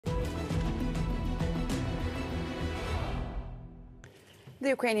The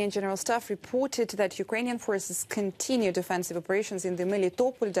Ukrainian General Staff reported that Ukrainian forces continue defensive operations in the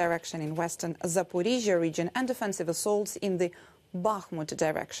Melitopol direction in western Zaporizhia region and defensive assaults in the Bakhmut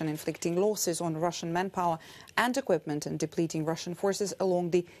direction, inflicting losses on Russian manpower and equipment and depleting Russian forces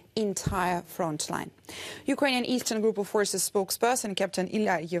along the entire front line. Ukrainian Eastern Group of Forces spokesperson Captain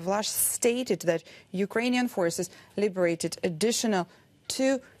Ilya Yevlash stated that Ukrainian forces liberated additional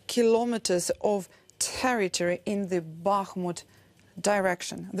 2 kilometers of territory in the Bakhmut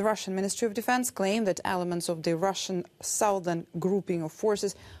direction. The Russian Ministry of Defense claimed that elements of the Russian southern grouping of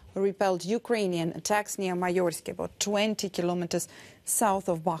forces repelled Ukrainian attacks near Mayorsk, about 20 kilometers south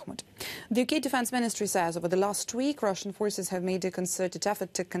of Bakhmut. The UK Defense Ministry says over the last week, Russian forces have made a concerted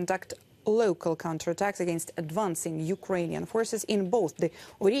effort to conduct local counterattacks against advancing Ukrainian forces in both the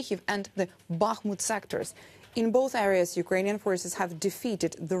Orikhiv and the Bakhmut sectors. In both areas, Ukrainian forces have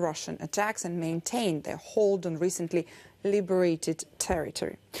defeated the Russian attacks and maintained their hold on recently liberated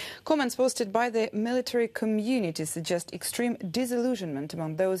territory. Comments posted by the military community suggest extreme disillusionment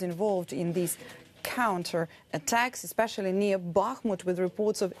among those involved in these counter-attacks, especially near Bakhmut, with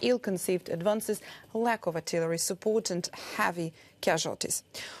reports of ill-conceived advances, lack of artillery support and heavy casualties.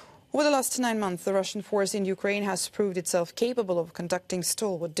 Over the last 9 months, the Russian force in Ukraine has proved itself capable of conducting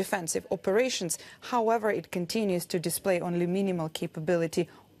stalwart defensive operations. However, it continues to display only minimal capability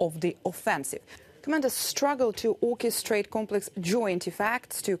of the offensive. Commanders struggle to orchestrate complex joint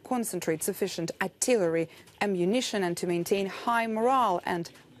effects, to concentrate sufficient artillery ammunition and to maintain high morale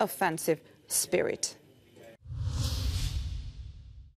and offensive spirit.